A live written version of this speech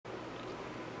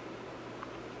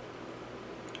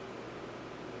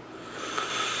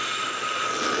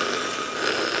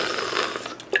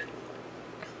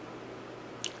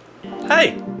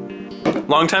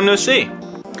long time no see.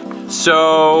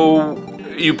 So,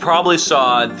 you probably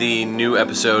saw the new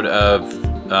episode of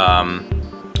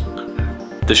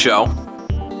the show.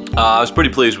 I was pretty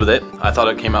pleased with it. I thought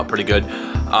it came out pretty good.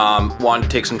 Wanted to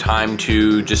take some time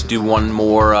to just do one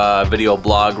more video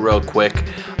blog real quick,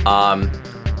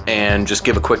 and just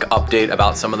give a quick update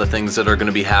about some of the things that are going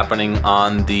to be happening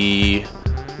on the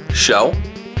show.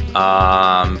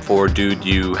 For dude,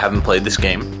 you haven't played this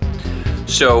game.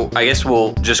 So I guess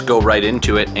we'll just go right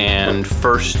into it, and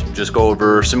first just go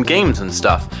over some games and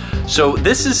stuff. So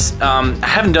this is, I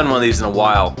haven't done one of these in a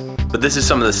while, but this is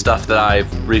some of the stuff that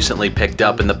I've recently picked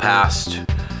up in the past,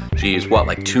 geez, what,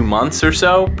 like 2 months or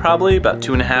so? Probably, about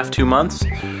 2.5, 2 months.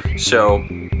 So,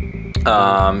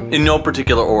 in no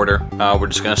particular order, we're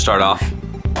just gonna start off.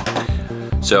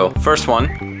 So, first one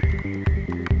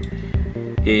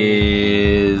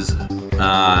is,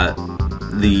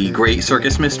 The Great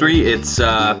Circus Mystery. It's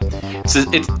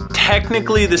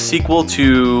technically the sequel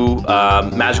to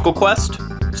Magical Quest,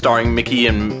 starring Mickey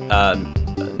and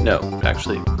no,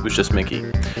 actually, it was just Mickey.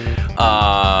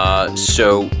 It's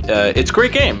a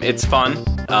great game. It's fun.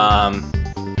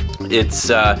 It's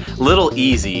a little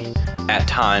easy at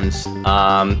times,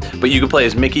 but you can play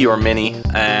as Mickey or Minnie,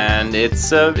 and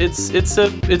it's a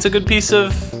good piece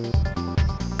of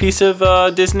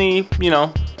Disney,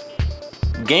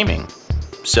 gaming.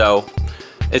 So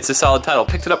it's a solid title.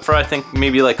 Picked it up for, I think,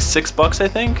 maybe like $6, I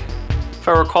think, if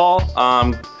I recall.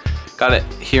 Got it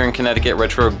here in Connecticut,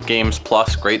 Retro Games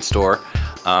Plus, great store.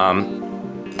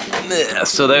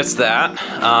 So that's that.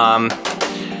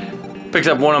 Picked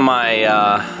up one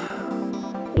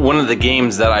of the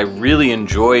games that I really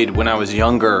enjoyed when I was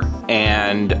younger,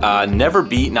 and never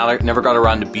got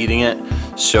around to beating it.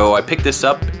 So I picked this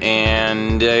up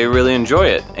and I really enjoy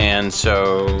it. And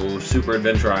so, Super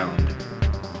Adventure Island.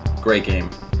 Great game.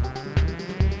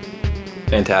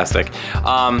 Fantastic.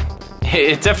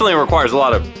 It definitely requires a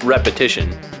lot of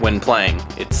repetition when playing.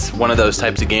 It's one of those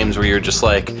types of games where you're just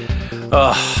like,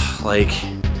 ugh, like,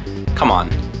 come on.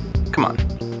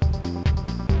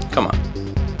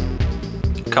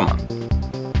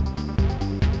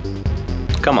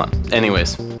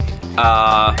 Anyways,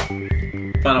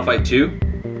 Final Fight 2,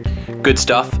 good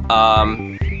stuff.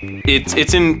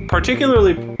 It's in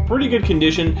particularly pretty good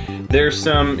condition. There's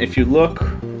some, if you look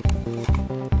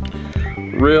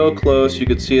real close, you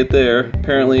could see it there.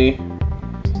 Apparently,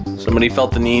 somebody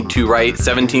felt the need to write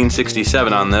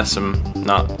 1767 on this. I'm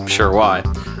not sure why.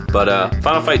 But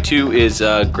Final Fight 2 is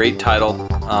a great title.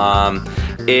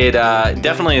 It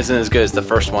definitely isn't as good as the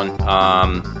first one.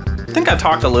 I think I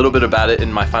talked a little bit about it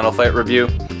in my Final Fight review.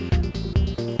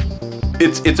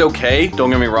 It's okay, don't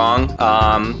get me wrong.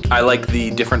 I like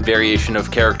the different variation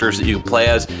of characters that you play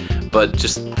as, but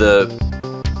just the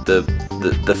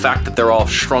fact that they're all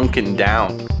shrunken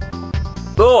down.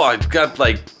 Oh, I've got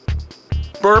like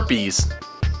burpees.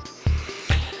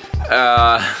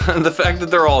 The fact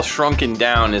that they're all shrunken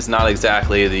down is not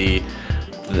exactly the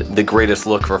greatest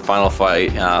look for Final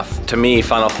Fight. To me,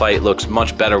 Final Fight looks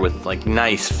much better with like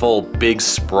nice, full, big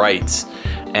sprites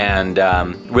and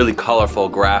really colorful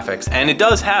graphics. And it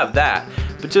does have that,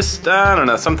 but just, I don't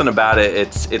know, something about it,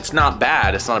 it's not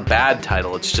bad. It's not a bad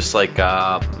title. It's just like,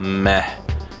 meh,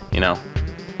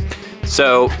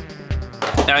 So,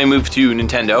 now we move to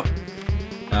Nintendo.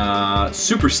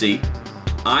 Super C.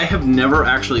 I have never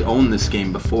actually owned this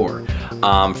game before.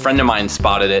 Friend of mine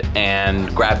spotted it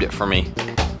and grabbed it for me.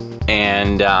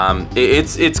 And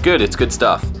it's good. It's good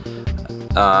stuff.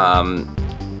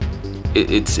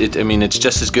 It's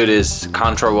just as good as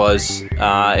Contra was,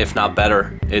 if not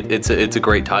better. It's a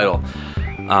great title,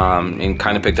 and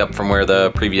kind of picked up from where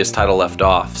the previous title left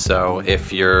off. So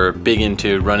if you're big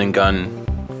into run and gun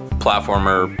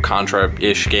platformer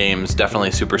Contra-ish games,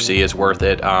 definitely Super C is worth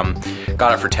it.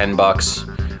 Got it for $10.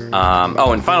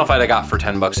 Oh, and Final Fight I got for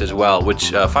 $10 as well,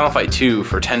 which Final Fight 2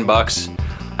 for $10,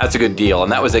 that's a good deal,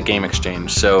 and that was at Game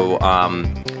Exchange. So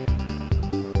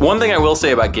one thing I will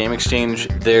say about Game Exchange,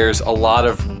 there's a lot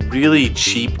of really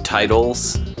cheap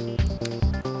titles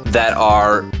that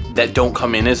don't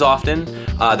come in as often.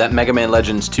 That Mega Man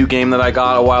Legends 2 game that I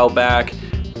got a while back,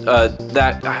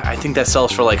 that I think that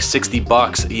sells for like $60,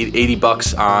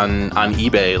 $80 on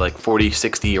eBay, like 40,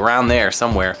 60, around there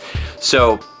somewhere.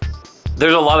 So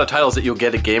there's a lot of titles that you'll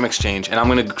get at Game Exchange, and I'm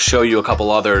going to show you a couple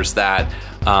others that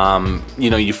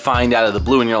you find out of the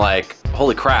blue and you're like,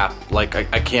 holy crap, like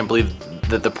I can't believe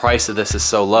that the price of this is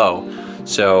so low.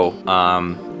 So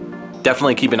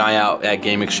definitely keep an eye out at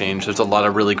Game Exchange. There's a lot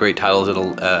of really great titles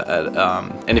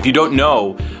and if you don't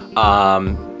know,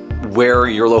 where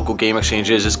your local game exchange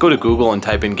is, just go to Google and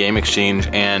type in game exchange,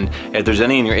 and if there's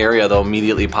any in your area, they'll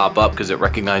immediately pop up because it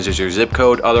recognizes your zip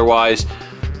code. Otherwise,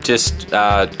 just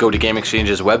go to Game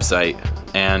Exchange's website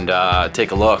and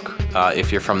take a look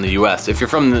if you're from the US. If you're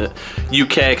from the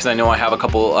UK, because I know I have a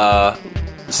couple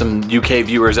some UK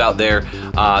viewers out there,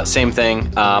 same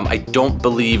thing. I don't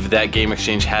believe that Game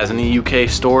Exchange has any UK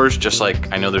stores, just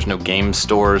like I know there's no game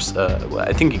stores.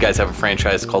 I think you guys have a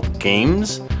franchise called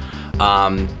Games.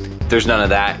 There's none of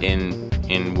that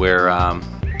in where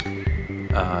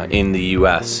in the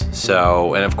US.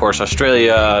 So, and of course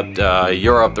Australia,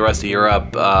 Europe, the rest of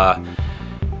Europe,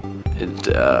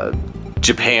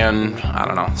 Japan, I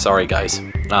don't know, sorry guys.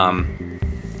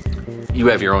 You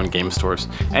have your own game stores.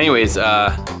 Anyways,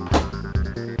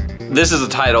 this is a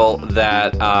title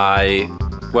that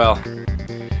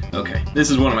this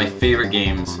is one of my favorite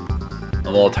games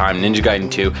of all time, Ninja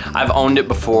Gaiden 2. I've owned it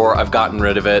before, I've gotten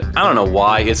rid of it. I don't know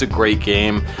why, it's a great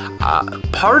game.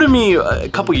 Part of me, a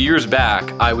couple years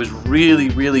back, I was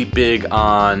really big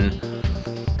on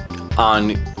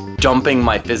dumping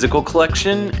my physical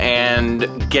collection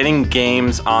and getting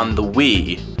games on the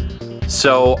Wii.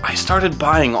 So I started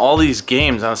buying all these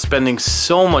games, and I was spending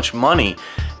so much money,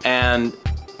 and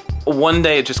one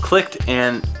day it just clicked,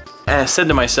 and I said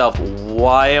to myself,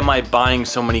 why am I buying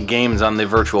so many games on the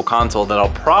virtual console that I'll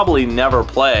probably never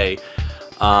play?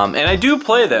 And I do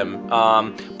play them,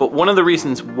 but one of the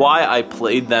reasons why I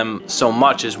played them so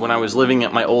much is when I was living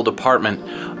at my old apartment,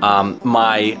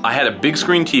 I had a big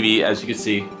screen TV, as you can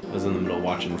see. I was in the middle of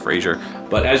watching Frasier,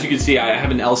 but as you can see, I have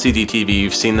an LCD TV.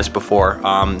 You've seen this before.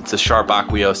 It's a Sharp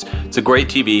Aqueous. It's a great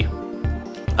TV.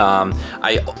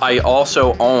 I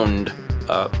also owned,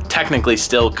 technically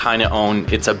still kind of own,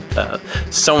 it's a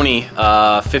Sony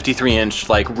 53-inch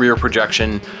like rear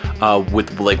projection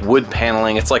with like wood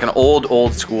paneling. It's like an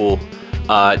old school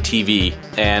TV,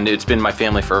 and it's been in my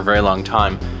family for a very long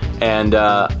time. And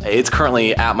it's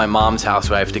currently at my mom's house,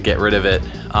 so I have to get rid of it.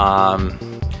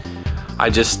 I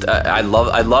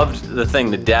loved the thing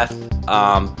to death,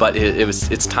 but it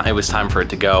was time for it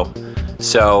to go.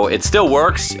 So it still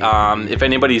works. If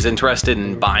anybody's interested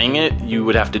in buying it, you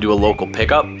would have to do a local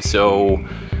pickup. So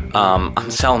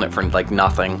I'm selling it for like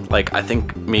nothing. Like, I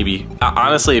think maybe,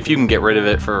 honestly, if you can get rid of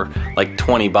it for like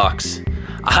 20 bucks,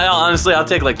 I'll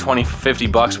take like 20, 50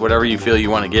 bucks, whatever you feel you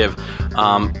want to give.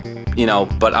 You know,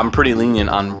 but I'm pretty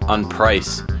lenient on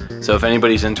price. So if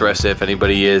anybody's interested, if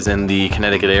anybody is in the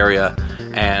Connecticut area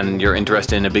and you're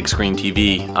interested in a big screen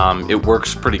TV, it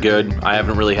works pretty good. I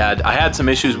had some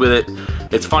issues with it.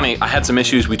 It's funny, I had some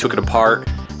issues, we took it apart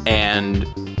and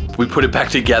we put it back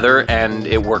together and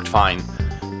it worked fine.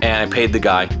 And I paid the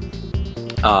guy,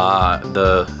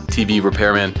 the TV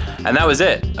repairman, and that was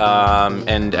it.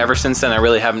 And ever since then, I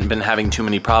really haven't been having too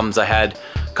many problems. I had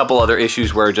a couple other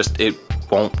issues where just it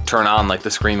won't turn on, like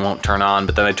the screen won't turn on,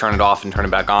 but then I turn it off and turn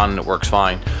it back on and it works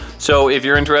fine. So if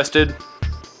you're interested,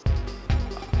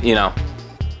 you know,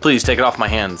 please take it off my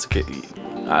hands.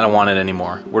 I don't want it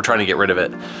anymore. We're trying to get rid of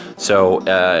it. So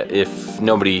if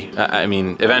nobody, I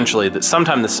mean, eventually,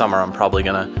 sometime this summer, I'm probably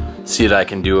gonna see what I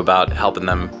can do about helping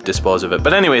them dispose of it.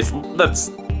 But anyways, that's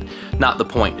not the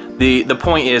point. The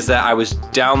point is that I was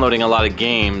downloading a lot of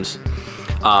games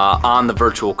on the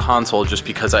virtual console just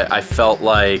because I felt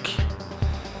like,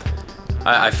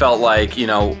 you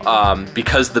know,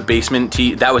 because the basement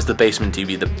TV, that was the basement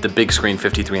TV, the big screen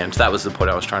 53-inch, that was the point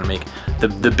I was trying to make.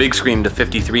 The big screen, the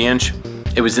 53-inch,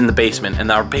 it was in the basement, and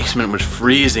our basement was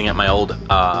freezing at my old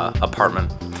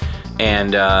apartment.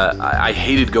 And I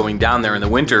hated going down there in the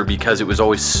winter because it was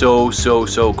always so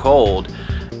cold,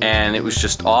 and it was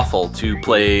just awful to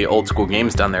play old school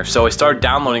games down there. So I started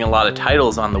downloading a lot of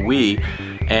titles on the Wii,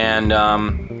 and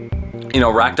you know,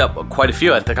 racked up quite a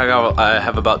few. I think I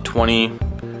have about 20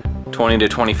 to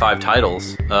 25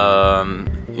 titles,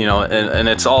 you know, and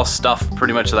it's all stuff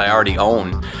pretty much that I already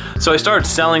own. So I started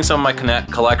selling some of my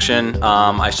collection.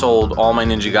 I sold all my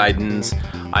Ninja Gaidens.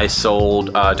 I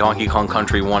sold Donkey Kong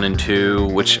Country 1 and 2,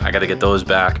 which I gotta get those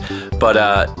back. But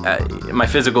my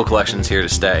physical collection's here to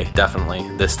stay, definitely.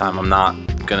 This time I'm not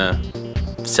gonna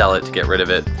sell it to get rid of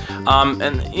it.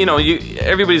 And you know,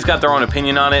 everybody's got their own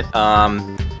opinion on it.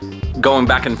 Going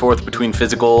back and forth between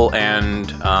physical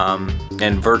and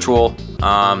virtual.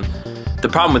 The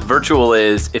problem with virtual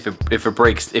is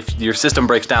if your system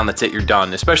breaks down, that's it, you're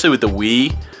done. Especially with the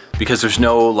Wii, because there's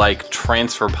no like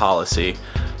transfer policy.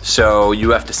 So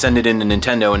you have to send it into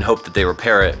Nintendo and hope that they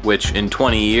repair it, which in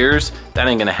 20 years, that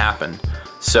ain't gonna happen.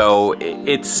 So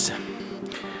it's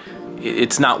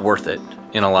not worth it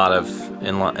in a lot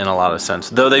of sense.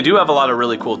 Though they do have a lot of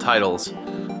really cool titles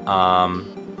on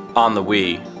the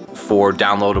Wii. for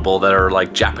downloadable that are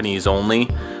like Japanese only,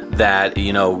 that,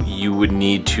 you know, you would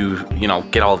need to, you know,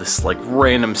 get all this like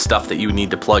random stuff that you would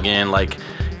need to plug in, like,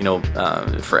 you know,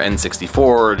 for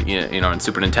N64, you know, and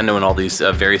Super Nintendo and all these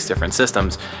various different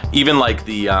systems, even like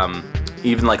the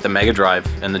Mega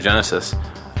Drive and the Genesis,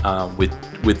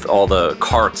 with all the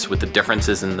carts, with the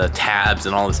differences in the tabs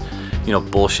and all this, you know,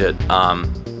 bullshit.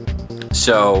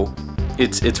 So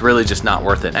it's really just not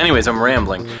worth it. Anyways, I'm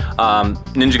rambling.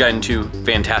 Ninja Gaiden 2,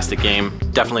 fantastic game.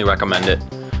 Definitely recommend it.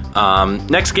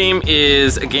 Next game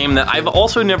is a game that I've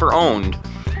also never owned,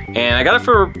 and I got it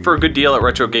for a good deal at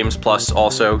Retro Games Plus.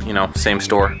 Also, you know, same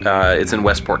store. It's in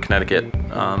Westport, Connecticut.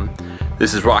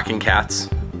 This is Rocking Cats.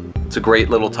 It's a great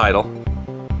little title,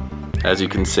 as you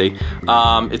can see.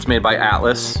 It's made by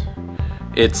Atlas.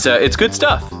 It's good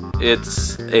stuff.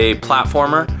 It's a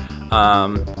platformer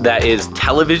that is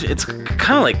television. It's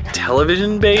kind of like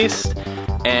television based,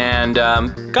 and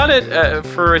got it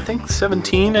for I think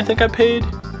 $17. I think I paid,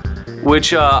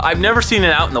 which I've never seen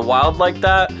it out in the wild like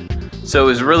that. So it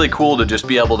was really cool to just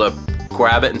be able to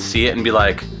grab it and see it and be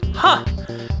like, huh.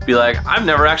 Be like, I've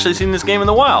never actually seen this game in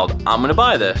the wild. I'm gonna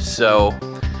buy this. So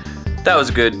that was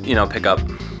a good, you know, pickup.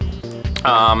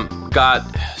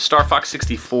 Got Star Fox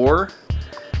 64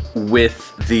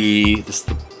 with this is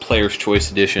the Player's Choice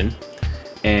Edition,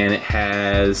 and it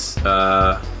has,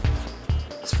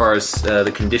 as far as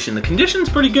the condition's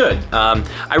pretty good.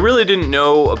 I really didn't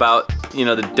know about, you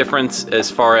know, the difference as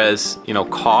far as, you know,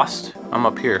 cost. I'm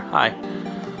up here, hi,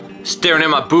 staring at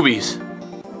my boobies.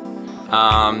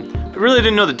 I really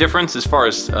didn't know the difference as far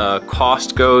as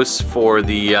cost goes for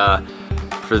the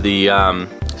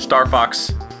Star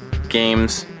Fox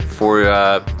games for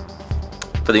the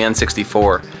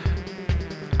N64.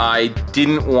 I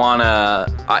didn't wanna.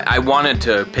 I wanted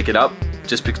to pick it up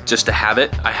just to have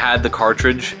it. I had the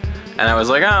cartridge, and I was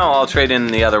like, oh, I'll trade in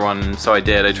the other one. So I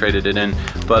did. I traded it in.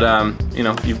 But you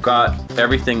know, you've got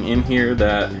everything in here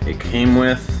that it came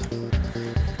with.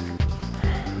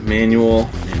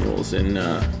 Manual's in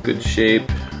good shape.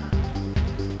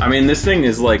 I mean, this thing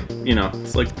is like, you know,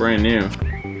 it's like brand new.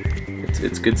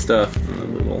 It's good stuff. A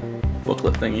little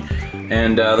booklet thingy,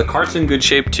 and the cart's in good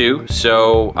shape too.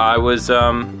 So I was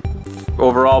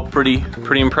overall pretty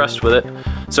impressed with it.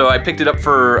 So I picked it up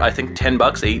for I think $10,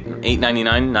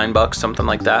 $8.99, $9, something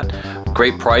like that.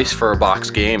 Great price for a box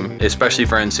game, especially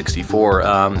for N64.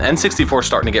 N64 is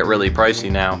starting to get really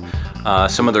pricey now.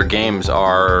 Some of their games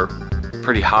are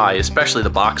pretty high, especially the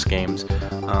box games.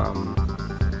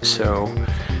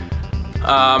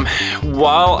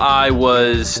 While I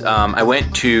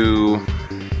went to,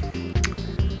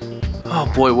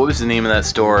 oh boy, what was the name of that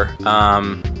store?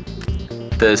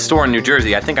 The store in New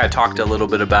Jersey. I think I talked a little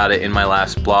bit about it in my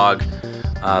last blog,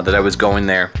 that I was going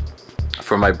there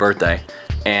for my birthday.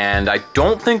 And I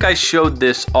don't think I showed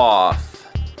this off,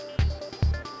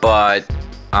 but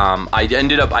I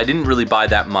didn't really buy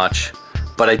that much,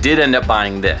 but I did end up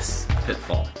buying this,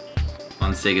 Pitfall,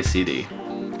 on Sega CD.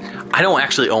 I don't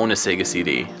actually own a Sega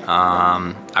CD.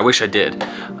 I wish I did.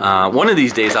 One of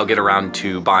these days I'll get around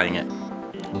to buying it,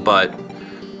 but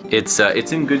it's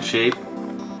in good shape.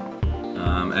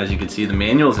 As you can see, the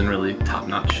manual's in really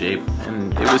top-notch shape,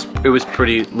 and it was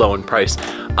pretty low in price.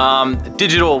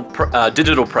 Digital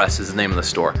Press is the name of the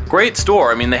store. Great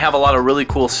store. I mean, they have a lot of really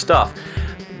cool stuff.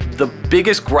 The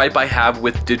biggest gripe I have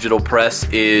with Digital Press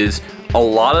is a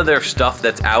lot of their stuff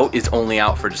that's out is only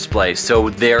out for display. So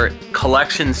their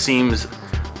collection seems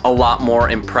a lot more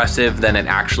impressive than it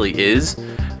actually is.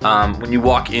 When you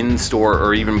walk in store,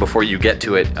 or even before you get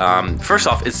to it, first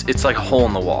off, it's like a hole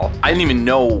in the wall. I didn't even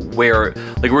know where,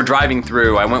 like, we're driving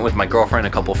through, I went with my girlfriend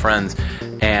and a couple friends,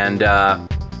 and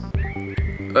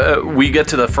we get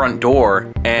to the front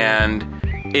door, and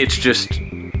it's just,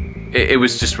 it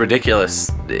was just ridiculous.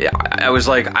 I was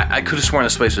like, I could have sworn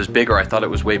this place was bigger. I thought it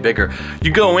was way bigger.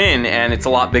 You go in, and it's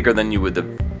a lot bigger than you would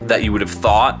have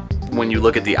thought when you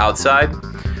look at the outside.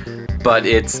 But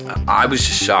I was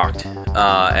just shocked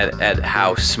at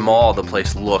how small the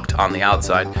place looked on the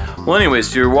outside. Well,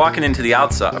 anyways, you're walking into the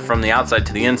outside, from the outside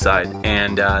to the inside,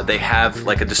 and they have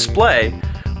like a display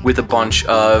with a bunch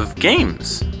of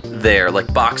games there,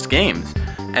 like boxed games.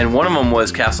 And one of them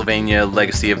was Castlevania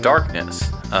Legacy of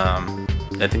Darkness.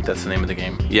 I think that's the name of the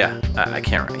game. Yeah, I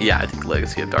can't remember. Yeah, I think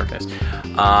Legacy of Darkness.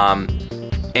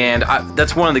 And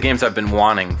that's one of the games I've been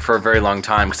wanting for a very long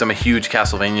time, because I'm a huge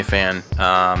Castlevania fan.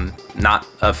 Not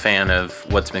a fan of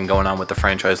what's been going on with the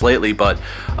franchise lately, but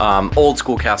old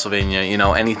school Castlevania, you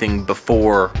know, anything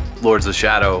before Lords of the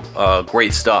Shadow,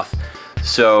 great stuff.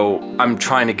 So I'm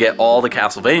trying to get all the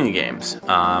Castlevania games.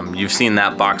 You've seen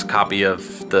that box copy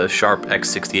of the Sharp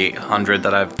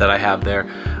X6800 that I have there,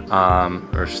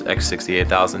 or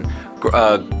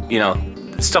X68000. You know,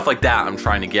 stuff like that I'm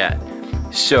trying to get.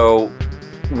 So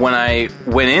when I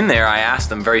went in there, I asked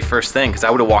them very first thing, because I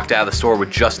would have walked out of the store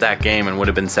with just that game and would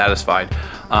have been satisfied.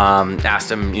 Asked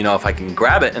them, you know, if I can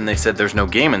grab it, and they said there's no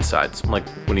game inside. So I'm like,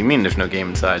 what do you mean there's no game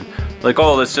inside? Like,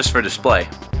 oh, that's just for display.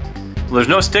 Well, there's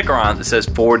no sticker on it that says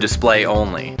for display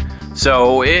only.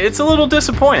 So it's a little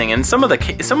disappointing. And some of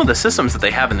the systems that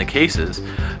they have in the cases,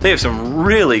 they have some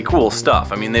really cool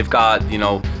stuff. I mean, they've got, you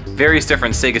know, various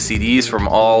different Sega CDs from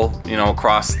all, you know,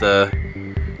 across the,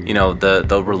 you know,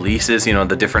 the releases, you know,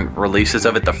 the different releases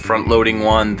of it, the front loading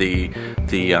one, the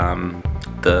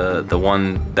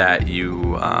one that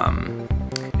you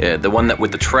the one that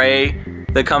with the tray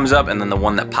that comes up, and then the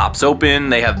one that pops open.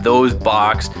 They have those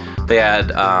boxed. They had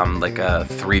like a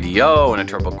 3DO and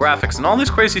a TurboGrafx and all these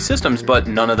crazy systems, but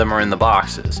none of them are in the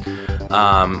boxes.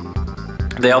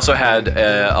 They also had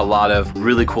a lot of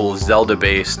really cool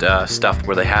Zelda-based stuff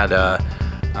where they had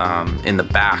in the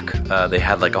back, they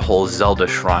had like a whole Zelda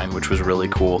shrine, which was really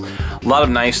cool. A lot of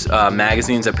nice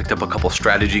magazines. I picked up a couple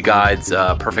strategy guides,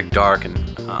 Perfect Dark, and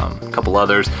a couple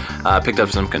others. Picked up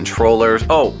some controllers.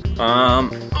 Oh,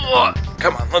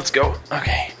 come on, let's go.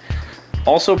 Okay.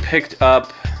 Also picked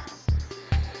up,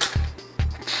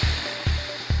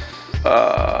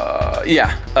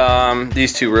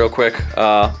 these two real quick.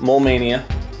 Mole Mania,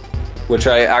 which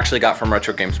I actually got from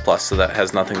Retro Games Plus, so that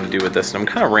has nothing to do with this. And I'm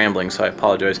kind of rambling, so I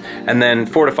apologize. And then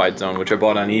Fortified Zone, which I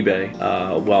bought on eBay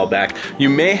a while back. You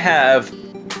may have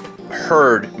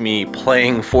heard me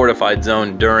playing Fortified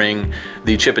Zone during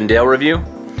the Chip and Dale review.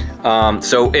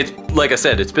 So it's, like I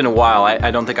said, it's been a while.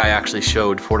 I don't think I actually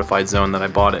showed Fortified Zone that I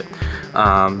bought it.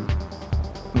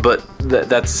 But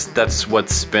that's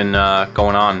what's been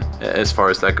going on as far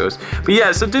as that goes. But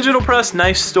yeah, so Digital Press,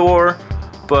 nice store,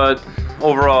 but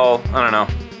overall, I don't know.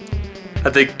 I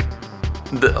think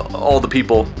all the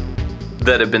people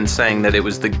that have been saying that it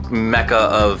was the mecca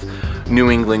of New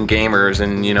England gamers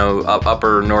and, you know,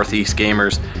 upper Northeast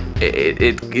gamers,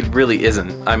 it really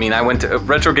isn't. I mean, I went to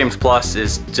Retro Games Plus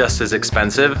is just as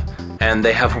expensive, and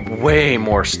they have way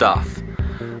more stuff.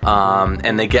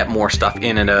 And they get more stuff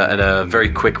in at a very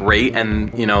quick rate,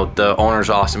 and, you know, the owner's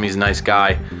awesome. He's a nice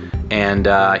guy, and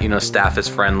you know, staff is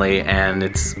friendly, and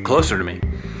it's closer to me.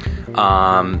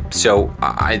 So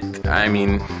I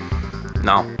mean,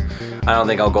 no, I don't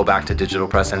think I'll go back to Digital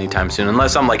Press anytime soon,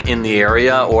 unless I'm like in the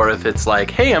area, or if it's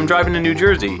like, hey, I'm driving to New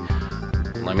Jersey,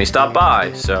 let me stop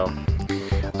by. So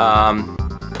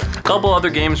a couple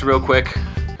other games real quick.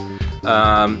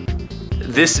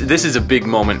 This is a big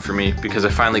moment for me, because I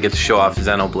finally get to show off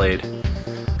Xenoblade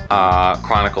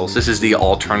Chronicles. This is the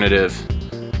alternative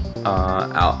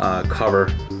cover,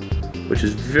 which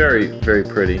is very, very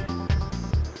pretty.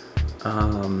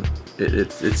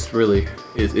 It's really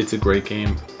a great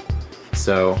game.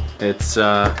 So it's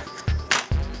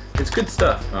good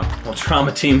stuff. Oh, well,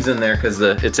 Trauma Team's in there because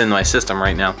it's in my system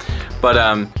right now,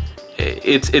 but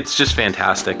it's just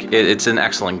fantastic. It's an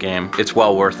excellent game. It's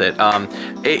well worth it.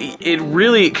 It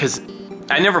really, because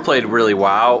I never played really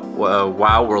WoW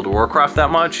World of Warcraft that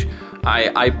much.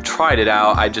 I tried it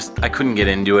out. I couldn't get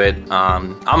into it.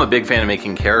 I'm a big fan of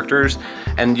making characters,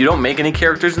 and you don't make any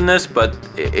characters in this, but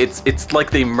it's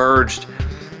like they merged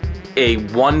a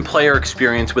one-player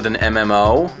experience with an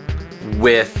MMO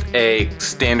with a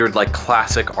standard, like,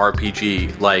 classic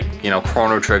RPG, like, you know,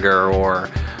 Chrono Trigger or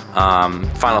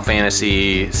Final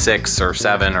Fantasy 6 or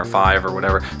 7 or 5 or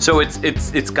whatever. So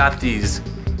it's got these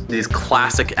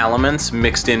classic elements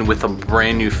mixed in with a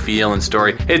brand new feel and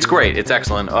story. It's great. It's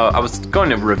excellent. I was going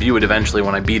to review it eventually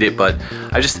when I beat it, but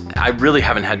I really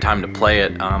haven't had time to play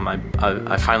it.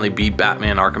 I finally beat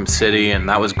Batman Arkham City, and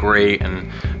that was great,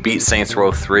 and beat Saints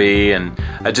Row 3, and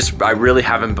I really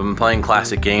haven't been playing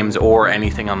classic games or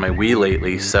anything on my Wii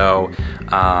lately. So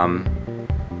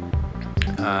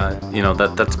you know,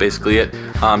 that's basically it.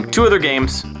 2 other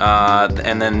games,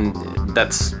 and then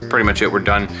that's pretty much it. We're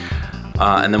done.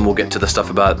 And then we'll get to the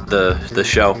stuff about the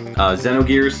show.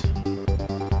 Xenogears,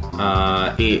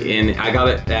 and I got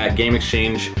it at Game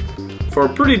Exchange for a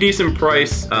pretty decent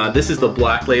price. This is the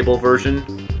Black Label version,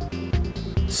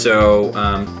 so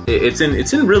it's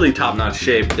in really top-notch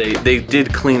shape. They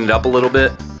did clean it up a little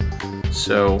bit,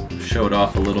 so show it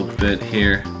off a little bit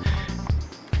here.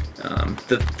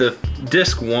 The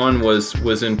disc 1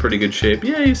 was in pretty good shape.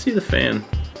 Yeah, you see the fan,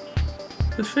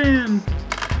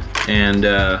 and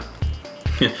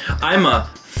I'm a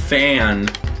fan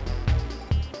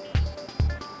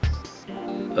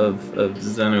of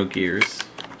Xenogears.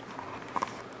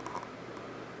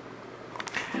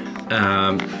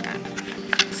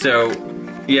 So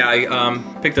yeah, I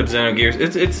picked up Xenogears.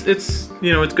 It's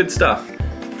you know, it's good stuff.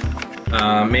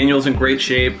 Manual's in great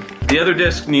shape. The other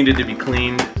disc needed to be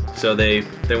cleaned, so they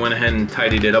went ahead and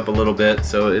tidied it up a little bit.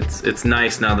 So it's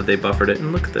nice now that they buffered it.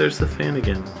 And look, there's the fan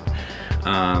again.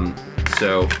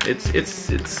 So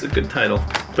it's a good title.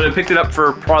 But I picked it up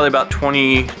for probably about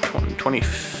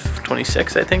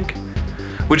 26, I think,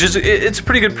 which is it's a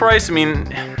pretty good price. I mean,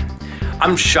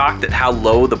 I'm shocked at how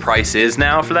low the price is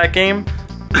now for that game,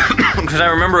 because I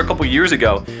remember a couple years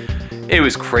ago, it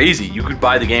was crazy. You could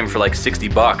buy the game for like 60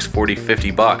 bucks, 40,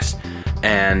 50 bucks,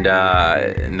 and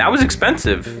that was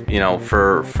expensive, you know,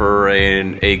 for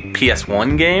a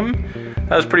PS1 game.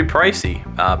 That was pretty pricey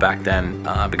back then,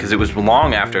 because it was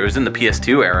long after. It was in the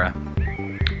PS2 era.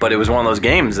 But it was one of those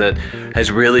games that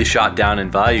has really shot down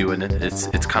in value, and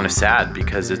it's kind of sad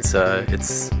because it's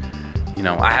you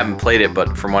know, I haven't played it,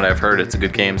 but from what I've heard, it's a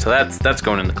good game. So that's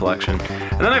going in the collection.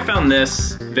 And then I found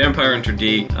this Vampire Hunter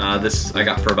D. This I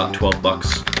got for about 12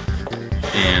 bucks,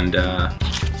 and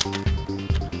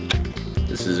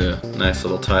this is a nice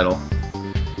little title.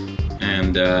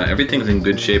 And everything's in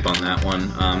good shape on that one.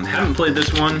 Haven't played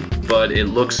this one, but it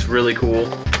looks really cool,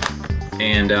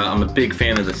 and I'm a big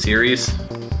fan of the series.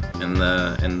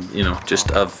 And you know,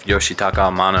 just of Yoshitaka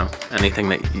Amano. Anything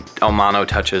that Amano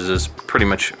touches is pretty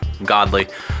much godly.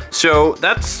 So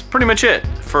that's pretty much it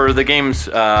for the games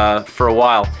for a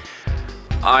while.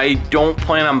 I don't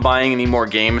plan on buying any more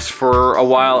games for a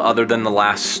while other than The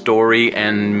Last Story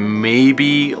and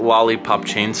maybe Lollipop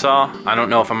Chainsaw. I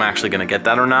don't know if I'm actually going to get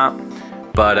that or not,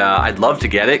 but I'd love to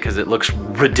get it because it looks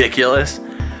ridiculous.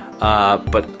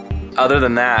 But other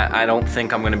than that, I don't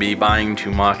think I'm going to be buying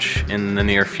too much in the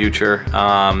near future,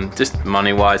 just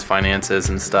money-wise, finances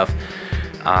and stuff.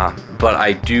 But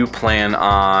I do plan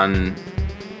on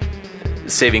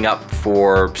saving up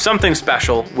for something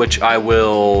special, which I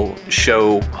will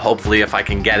show, hopefully, if I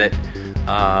can get it.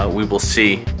 We will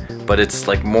see. But it's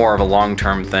like more of a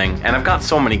long-term thing. And I've got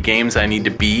so many games I need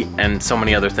to beat and so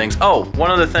many other things. Oh,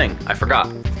 one other thing. I forgot.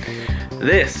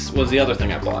 This was the other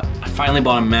thing I bought. I finally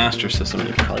bought a Master System.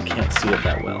 You probably can't see it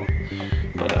that well,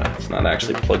 but it's not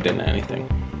actually plugged into anything.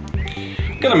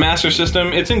 Got a Master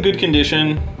System. It's in good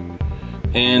condition,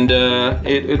 and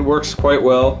it works quite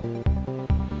well.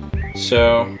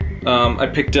 So I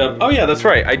picked up, oh yeah, that's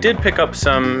right. I did pick up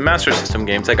some Master System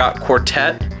games. I got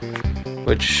Quartet,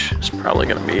 which is probably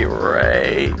gonna be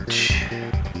right.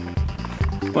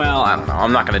 Well, I don't know.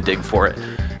 I'm not gonna dig for it.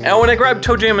 And when I grabbed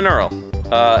Toe Jam and Earl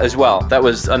as well, that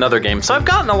was another game. So I've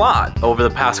gotten a lot over the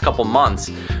past couple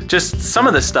months. Just some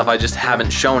of this stuff I just haven't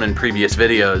shown in previous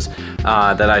videos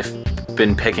that I've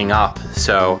been picking up.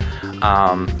 So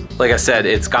like I said,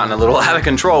 it's gotten a little out of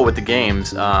control with the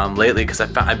games lately because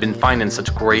I've been finding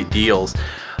such great deals.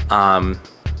 I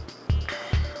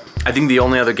think the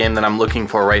only other game that I'm looking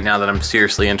for right now that I'm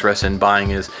seriously interested in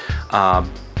buying is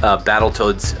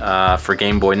Battletoads for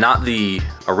Game Boy. Not the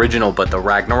original, but the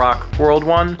Ragnarok World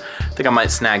one. I think I might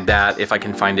snag that if I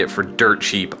can find it for dirt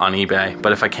cheap on eBay.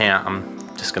 But if I can't, I'm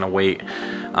just gonna wait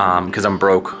because I'm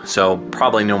broke. So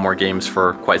probably no more games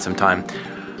for quite some time.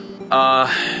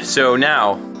 So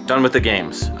now, done with the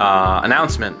games.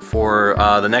 Announcement for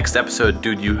the next episode,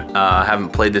 dude, you haven't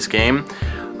played this game.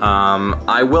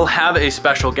 I will have a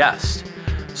special guest.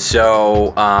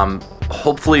 So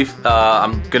hopefully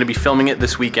I'm going to be filming it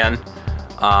this weekend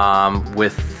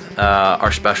with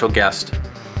our special guest.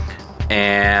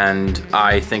 And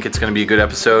I think it's going to be a good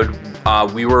episode.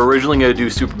 We were originally going to do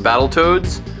Super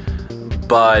Battletoads,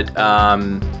 but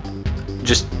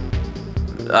just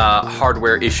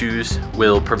hardware issues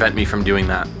will prevent me from doing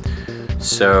that.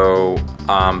 So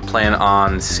plan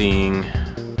on seeing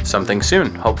something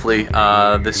soon, hopefully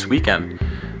this weekend.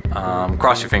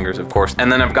 Cross your fingers, of course.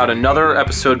 And then I've got another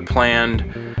episode planned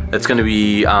that's going to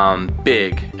be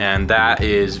big, and that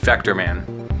is Vector Man.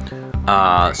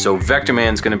 So Vector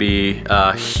Man's going to be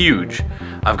huge.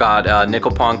 I've got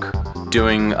Nickelpunk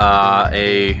doing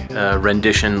a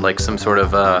rendition, like some sort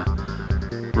of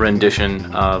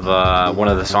rendition of one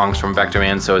of the songs from Vector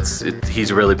Man. So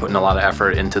he's really putting a lot of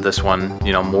effort into this one,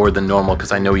 you know, more than normal,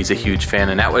 because I know he's a huge fan,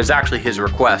 and that was actually his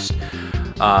request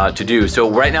to do. So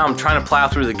right now I'm trying to plow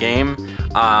through the game.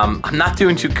 I'm not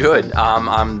doing too good.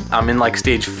 I'm in like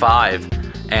stage 5,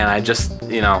 and I just,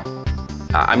 you know,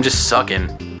 I'm just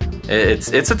sucking.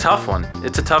 It's a tough one.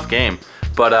 It's a tough game,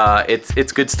 but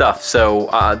it's good stuff. So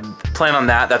plan on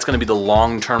that. That's going to be the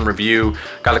long-term review.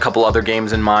 Got a couple other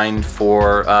games in mind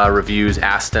for reviews,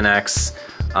 Astenex,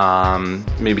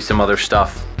 maybe some other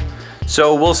stuff.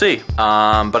 So we'll see.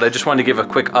 But I just wanted to give a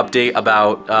quick update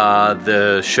about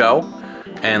the show.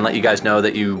 and let you guys know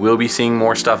that you will be seeing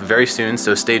more stuff very soon,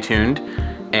 so stay tuned.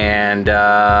 And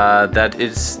that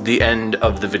is the end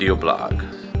of the video blog.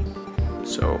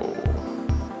 So,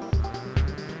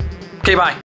 okay, bye.